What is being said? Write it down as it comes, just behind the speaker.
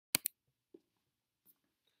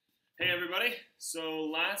Hey everybody, so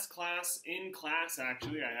last class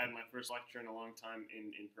actually, I had my first lecture in a long time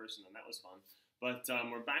in person and that was fun. But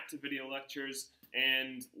we're back to video lectures,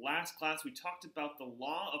 and last class we talked about the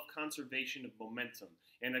law of conservation of momentum.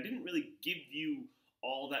 And I didn't really give you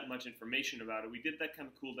all that much information about it. We did that kind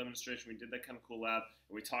of cool demonstration, we did that kind of cool lab,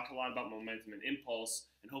 and we talked a lot about momentum and impulse,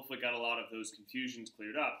 and hopefully got a lot of those confusions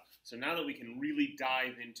cleared up. So now that we can really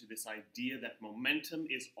dive into this idea that momentum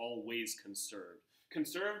is always conserved.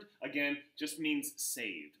 Conserved, again, just means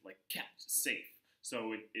saved, like kept safe.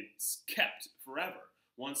 So it's kept forever.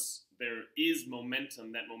 Once there is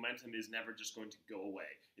momentum, that momentum is never just going to go away.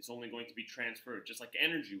 It's only going to be transferred, just like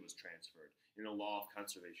energy was transferred in the law of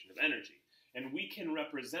conservation of energy. And we can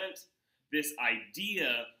represent this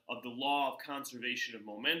idea of the law of conservation of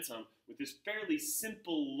momentum with this fairly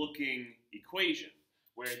simple looking equation,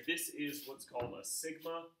 where this is what's called a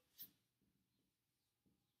sigma.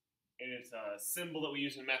 And it's a symbol that we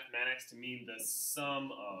use in mathematics to mean the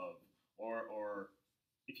sum of, or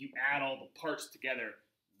if you add all the parts together,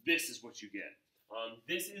 this is what you get.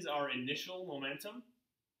 This is our initial momentum.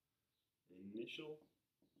 Initial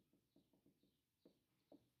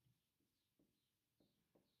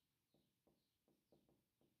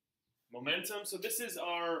momentum. So this is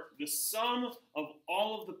the sum of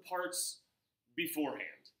all of the parts beforehand.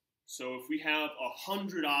 So if we have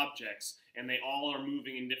 100 objects and they all are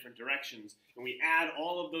moving in different directions, and we add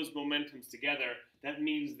all of those momentums together, that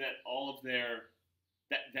means that all of that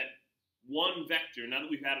one vector, now that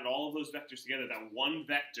we've added all of those vectors together, that one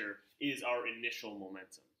vector is our initial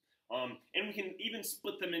momentum. And we can even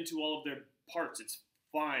split them into all of their parts. It's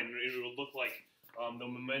fine. It will look like the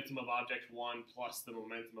momentum of object 1 plus the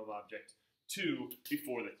momentum of object 2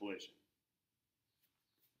 before the collision.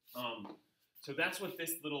 So that's what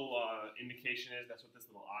this little indication is. That's what this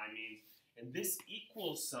little I means. And this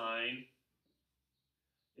equal sign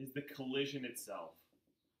is the collision itself.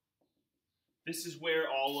 This is where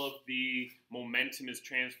all of the momentum is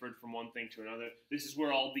transferred from one thing to another. This is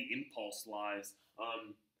where all the impulse lies.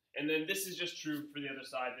 And then this is just true for the other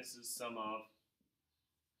side. This is sum of,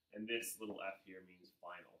 and this little f here means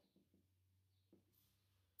final.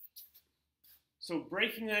 So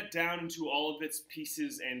breaking that down into all of its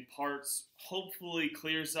pieces and parts hopefully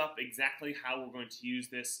clears up exactly how we're going to use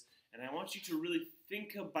this. And I want you to really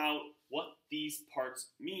think about what these parts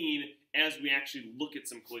mean as we actually look at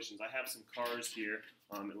some collisions. I have some cars here.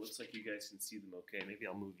 It looks like you guys can see them okay. Maybe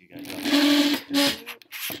I'll move you guys up.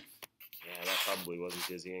 Yeah, that probably wasn't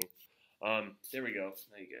dizzying. There we go.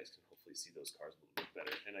 Now you guys can hopefully see those cars a little bit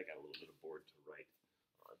better. And I got a little bit of board to write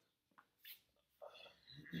on.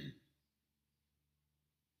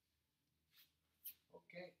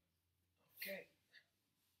 Okay.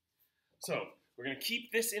 So we're going to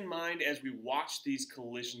keep this in mind as we watch these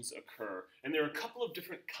collisions occur. And there are a couple of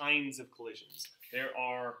different kinds of collisions. There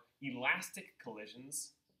are elastic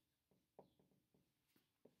collisions,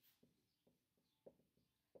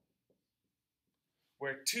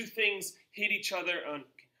 where two things hit each other on. I don't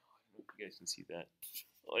know if you guys can see that.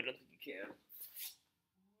 Oh, I don't think you can.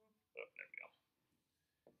 Oh, there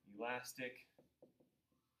we go. Elastic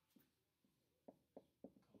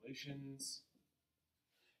collisions.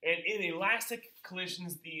 And in elastic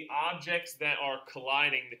collisions, the objects that are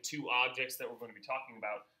colliding, the two objects that we're going to be talking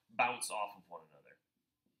about, bounce off of one another.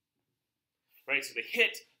 Right? So they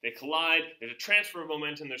hit, they collide, there's a transfer of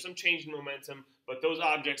momentum, there's some change in momentum, but those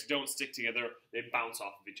objects don't stick together, they bounce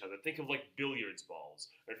off of each other. Think of like billiards balls.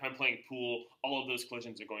 Or if I'm playing pool, all of those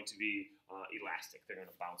collisions are going to be elastic. They're going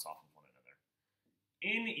to bounce off of one another.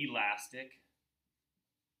 Inelastic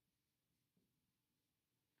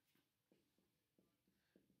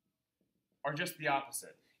are just the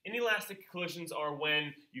opposite. Inelastic collisions are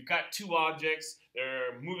when you've got two objects,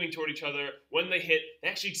 they're moving toward each other. When they hit, they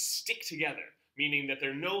actually stick together, meaning that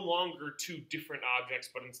they're no longer two different objects,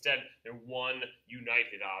 but instead they're one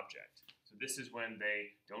united object. So this is when they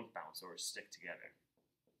don't bounce or stick together.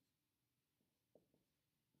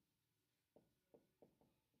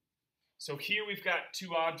 So here we've got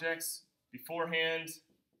two objects beforehand,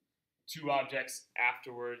 two objects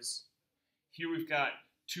afterwards. Here we've got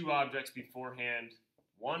two objects beforehand,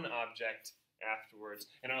 one object afterwards.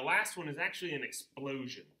 And our last one is actually an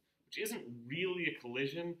explosion, which isn't really a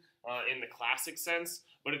collision in the classic sense,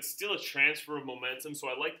 but it's still a transfer of momentum, so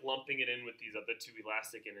I like lumping it in with these other two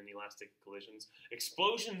elastic and inelastic collisions.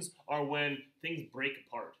 Explosions are when things break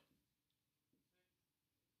apart.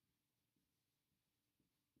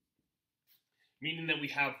 Meaning that we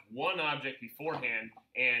have one object beforehand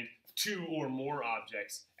and two or more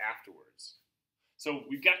objects afterwards. So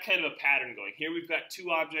we've got kind of a pattern going. Here we've got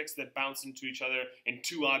two objects that bounce into each other and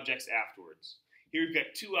two objects afterwards. Here we've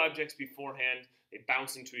got two objects beforehand, they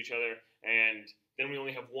bounce into each other, and then we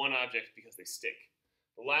only have one object because they stick.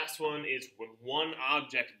 The last one is when one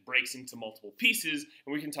object breaks into multiple pieces,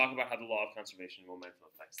 and we can talk about how the law of conservation of momentum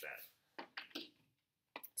affects that.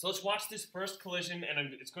 So let's watch this first collision,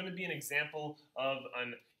 and it's going to be an example of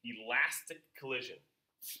an elastic collision.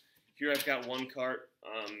 Here I've got one cart,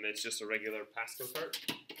 it's just a regular Pasco cart.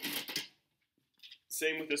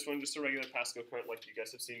 Same with this one, just a regular Pasco cart like you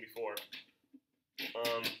guys have seen before.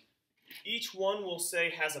 Each one we'll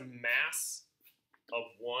say has a mass of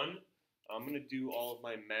 1. I'm going to do all of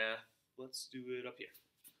my math. Let's do it up here.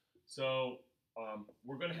 So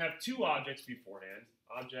we're going to have two objects beforehand.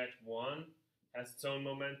 Object 1 has its own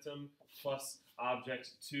momentum, plus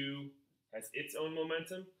object 2 has its own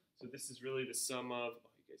momentum. So this is really the sum of,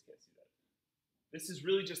 oh, you guys can't see that. This is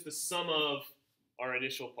really just the sum of our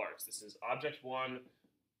initial parts. This is object 1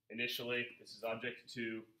 initially, this is object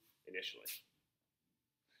 2 initially.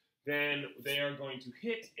 Then they are going to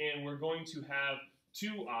hit, and we're going to have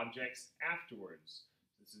two objects afterwards.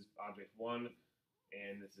 This is object 1,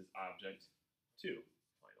 and this is object 2,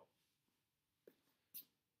 final.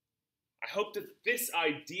 I hope that this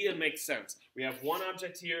idea makes sense. We have one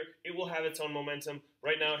object here, it will have its own momentum.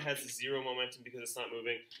 Right now it has 0 momentum because it's not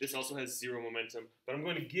moving. This also has 0 momentum, but I'm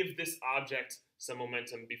going to give this object some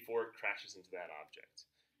momentum before it crashes into that object.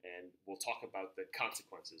 And we'll talk about the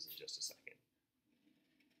consequences in just a second.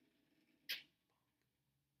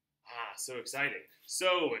 Ah, so exciting.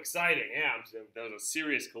 So exciting. Yeah, that was a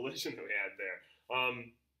serious collision that we had there.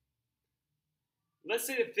 Let's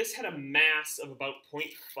say that this had a mass of about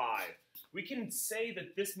 0.5. We can say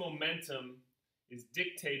that this momentum is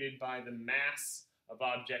dictated by the mass of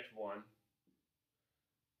object 1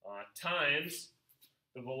 times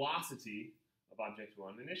the velocity of object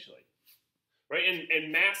 1 initially. Right?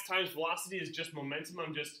 And mass times velocity is just momentum.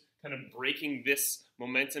 I'm just kind of breaking this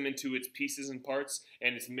momentum into its pieces and parts,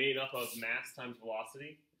 and it's made up of mass times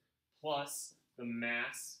velocity plus the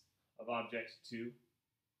mass of object 2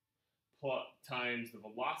 times the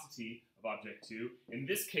velocity of object 2. In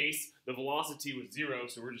this case, the velocity was 0,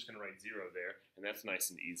 so we're just going to write 0 there, and that's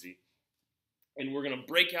nice and easy. And we're going to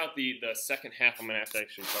break out the second half. I'm going to have to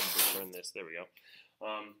actually probably turn this. There we go.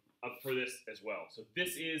 Up for this as well. So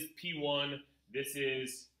this is P1, this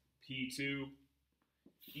is P2,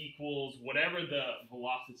 equals whatever the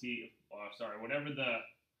velocity, whatever the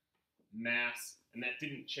mass, and that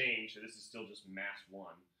didn't change, so this is still just mass 1,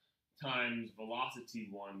 times velocity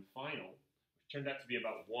 1 final, which turned out to be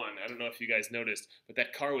about 1. I don't know if you guys noticed, but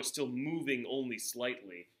that car was still moving only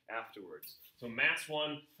slightly afterwards. So mass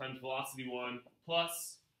 1 times velocity 1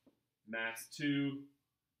 plus mass 2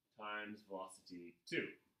 times velocity 2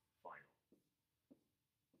 final.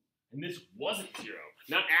 And this wasn't 0,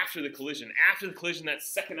 not after the collision. After the collision, that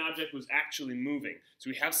second object was actually moving. So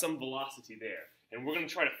we have some velocity there. And we're going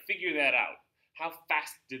to try to figure that out. How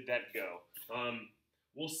fast did that go?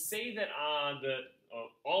 We'll say that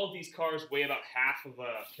all of these cars weigh about half of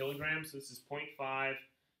a kilogram. So this is 0.5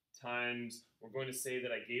 times, we're going to say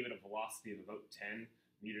that I gave it a velocity of about 10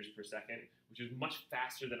 meters per second, which is much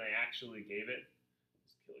faster than I actually gave it.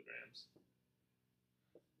 It's kilograms.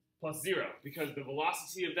 Plus 0, because the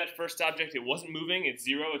velocity of that first object, it wasn't moving, it's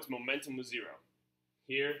 0, its momentum was 0.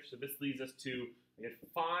 Here, so this leads us to, we had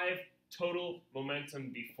 5 total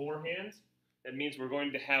momentum beforehand. That means we're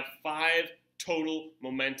going to have 5 total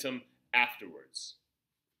momentum afterwards.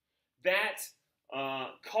 That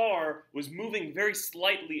car was moving very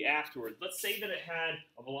slightly afterwards. Let's say that it had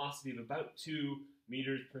a velocity of about 2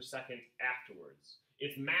 meters per second afterwards.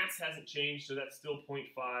 Its mass hasn't changed, so that's still 0.5.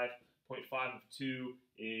 0.5 of 2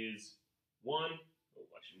 is 1. Oh,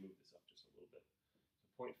 I should move this up just a little bit.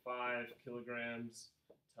 So 0.5 kilograms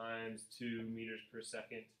times 2 meters per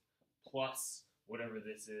second plus whatever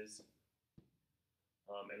this is.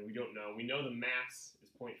 And we don't know. We know the mass is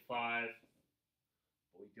 0.5,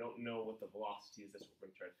 but we don't know what the velocity is. That's what we're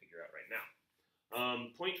going to try to figure out right now.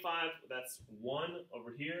 0.5, that's 1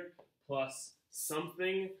 over here, plus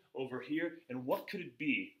something over here. And what could it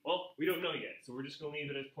be? Well, we don't know yet, so we're just going to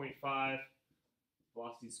leave it as 0.5,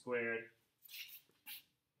 velocity squared.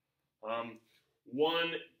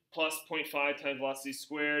 1 plus 0.5 times velocity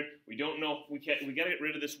squared. We don't know. We got to get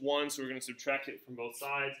rid of this 1, so we're going to subtract it from both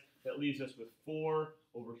sides. That leaves us with 4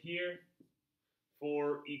 over here.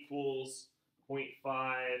 4 equals 0.5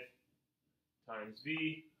 times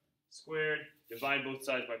v squared. Divide both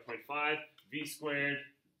sides by 0.5. V squared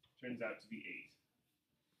turns out to be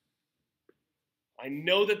 8. I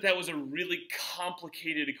know that that was a really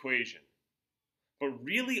complicated equation. But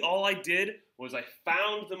really all I did was I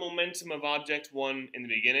found the momentum of object 1 in the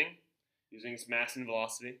beginning, using its mass and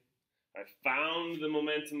velocity. I found the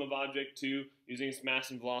momentum of object 2 using its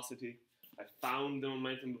mass and velocity. I found the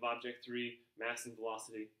momentum of object 3, mass and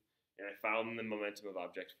velocity. And I found the momentum of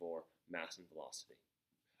object 4, mass and velocity.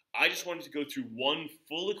 I just wanted to go through one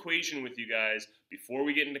full equation with you guys before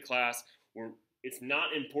we get into class, where it's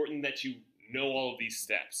not important that you know all of these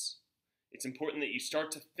steps. It's important that you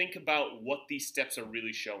start to think about what these steps are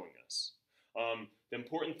really showing us. The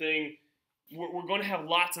important thing, we're going to have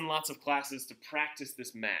lots and lots of classes to practice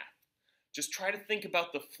this math. Just try to think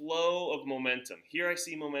about the flow of momentum. Here I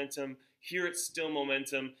see momentum, here it's still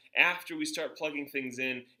momentum. After we start plugging things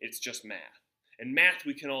in, it's just math. And math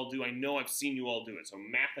we can all do. I know I've seen you all do it, so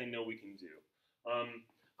math I know we can do. I'm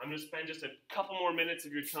going to spend just a couple more minutes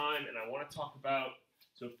of your time, and I want to talk about,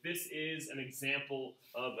 so if this is an example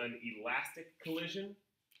of an elastic collision,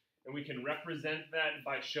 and we can represent that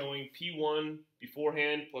by showing P1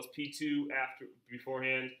 beforehand plus P2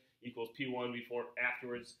 beforehand equals P1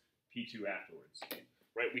 afterwards, P2 afterwards.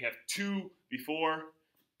 Right? We have 2 before,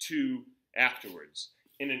 2 afterwards.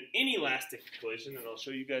 In an inelastic collision, and I'll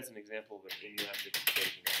show you guys an example of an inelastic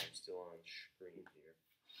collision that I'm still on screen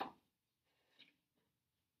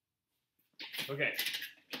here. Okay.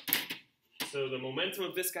 So the momentum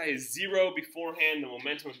of this guy is 0 beforehand. The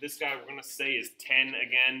momentum of this guy we're going to say is 10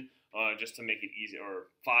 again, just to make it easy, or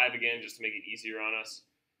 5 again, just to make it easier on us.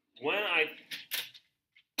 When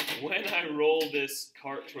I roll this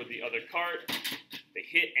cart toward the other cart, they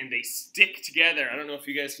hit and they stick together. I don't know if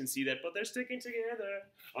you guys can see that, but they're sticking together.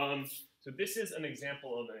 So this is an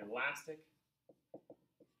example of an elastic.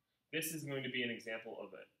 This is going to be an example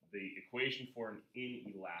of the equation for an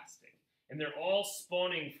inelastic. And they're all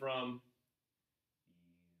spawning from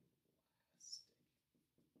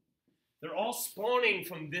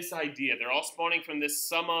this idea. They're all spawning from this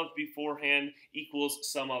sum of beforehand equals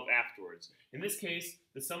sum of afterwards. In this case,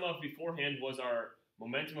 the sum of beforehand was our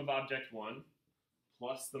momentum of object 1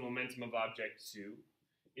 plus the momentum of object 2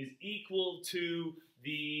 is equal to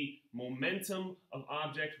the momentum of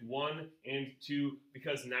object 1 and 2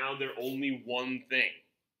 because now they're only one thing.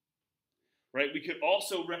 Right? We could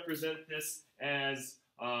also represent this as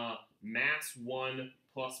mass 1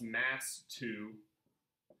 plus mass 2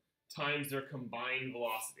 times their combined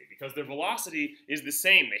velocity, because their velocity is the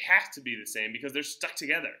same. They have to be the same because they're stuck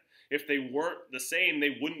together. If they weren't the same,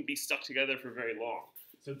 they wouldn't be stuck together for very long.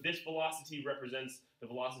 So this velocity represents the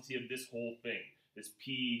velocity of this whole thing, this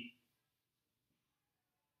P1,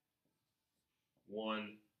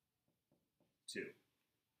 2.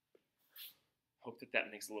 Hope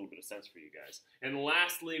that makes a little bit of sense for you guys. And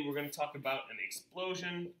lastly, we're going to talk about an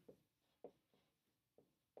explosion.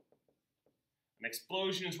 An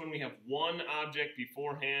explosion is when we have one object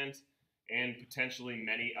beforehand and potentially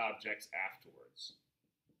many objects afterwards.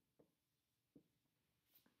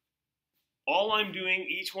 All I'm doing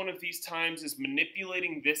each one of these times is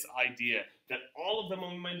manipulating this idea that all of the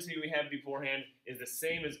momentum we have beforehand is the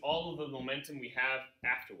same as all of the momentum we have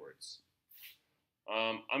afterwards.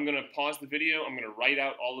 I'm going to pause the video, I'm going to write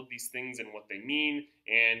out all of these things and what they mean,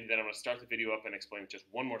 and then I'm going to start the video up and explain it just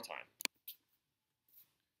one more time.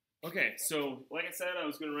 Okay, so like I said, I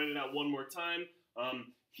was going to write it out one more time.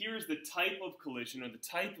 Here's the type of collision, or the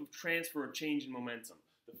type of transfer or change in momentum.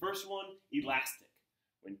 The first one, elastic.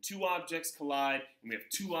 When 2 objects collide and we have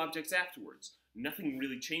 2 objects afterwards. Nothing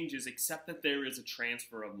really changes except that there is a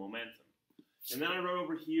transfer of momentum. And then I wrote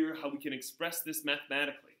over here how we can express this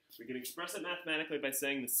mathematically. We can express it mathematically by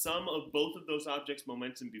saying the sum of both of those objects'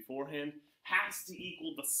 momentum beforehand has to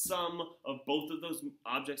equal the sum of both of those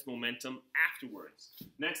objects' momentum afterwards.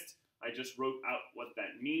 Next, I just wrote out what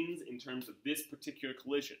that means in terms of this particular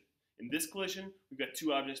collision. In this collision, we've got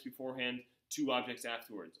 2 objects beforehand, 2 objects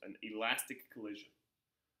afterwards, an elastic collision.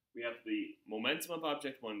 We have the momentum of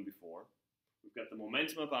object 1 before, we've got the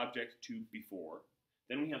momentum of object 2 before,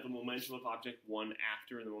 then we have the momentum of object 1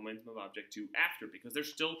 after and the momentum of object 2 after. Because they're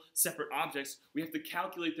still separate objects, we have to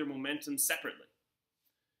calculate their momentum separately.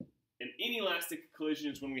 An inelastic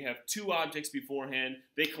collision is when we have 2 objects beforehand,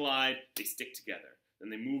 they collide, they stick together. Then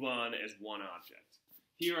they move on as one object.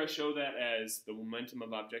 Here I show that as the momentum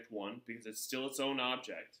of object 1 because it's still its own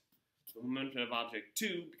object. The momentum of object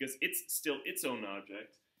 2 because it's still its own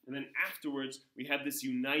object. And then afterwards, we have this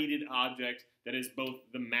united object that is both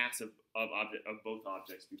the mass of both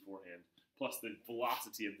objects beforehand, plus the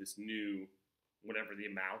velocity of this new, whatever the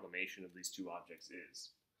amalgamation of these 2 objects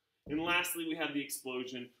is. And lastly, we have the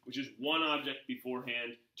explosion, which is one object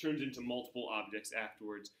beforehand, turns into multiple objects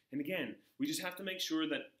afterwards. And again, we just have to make sure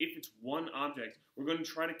that if it's one object, we're going to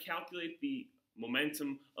try to calculate the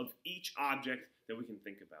momentum of each object that we can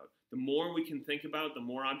think about. The more we can think about, the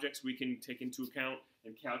more objects we can take into account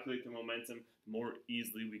and calculate the momentum, the more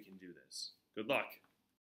easily we can do this. Good luck.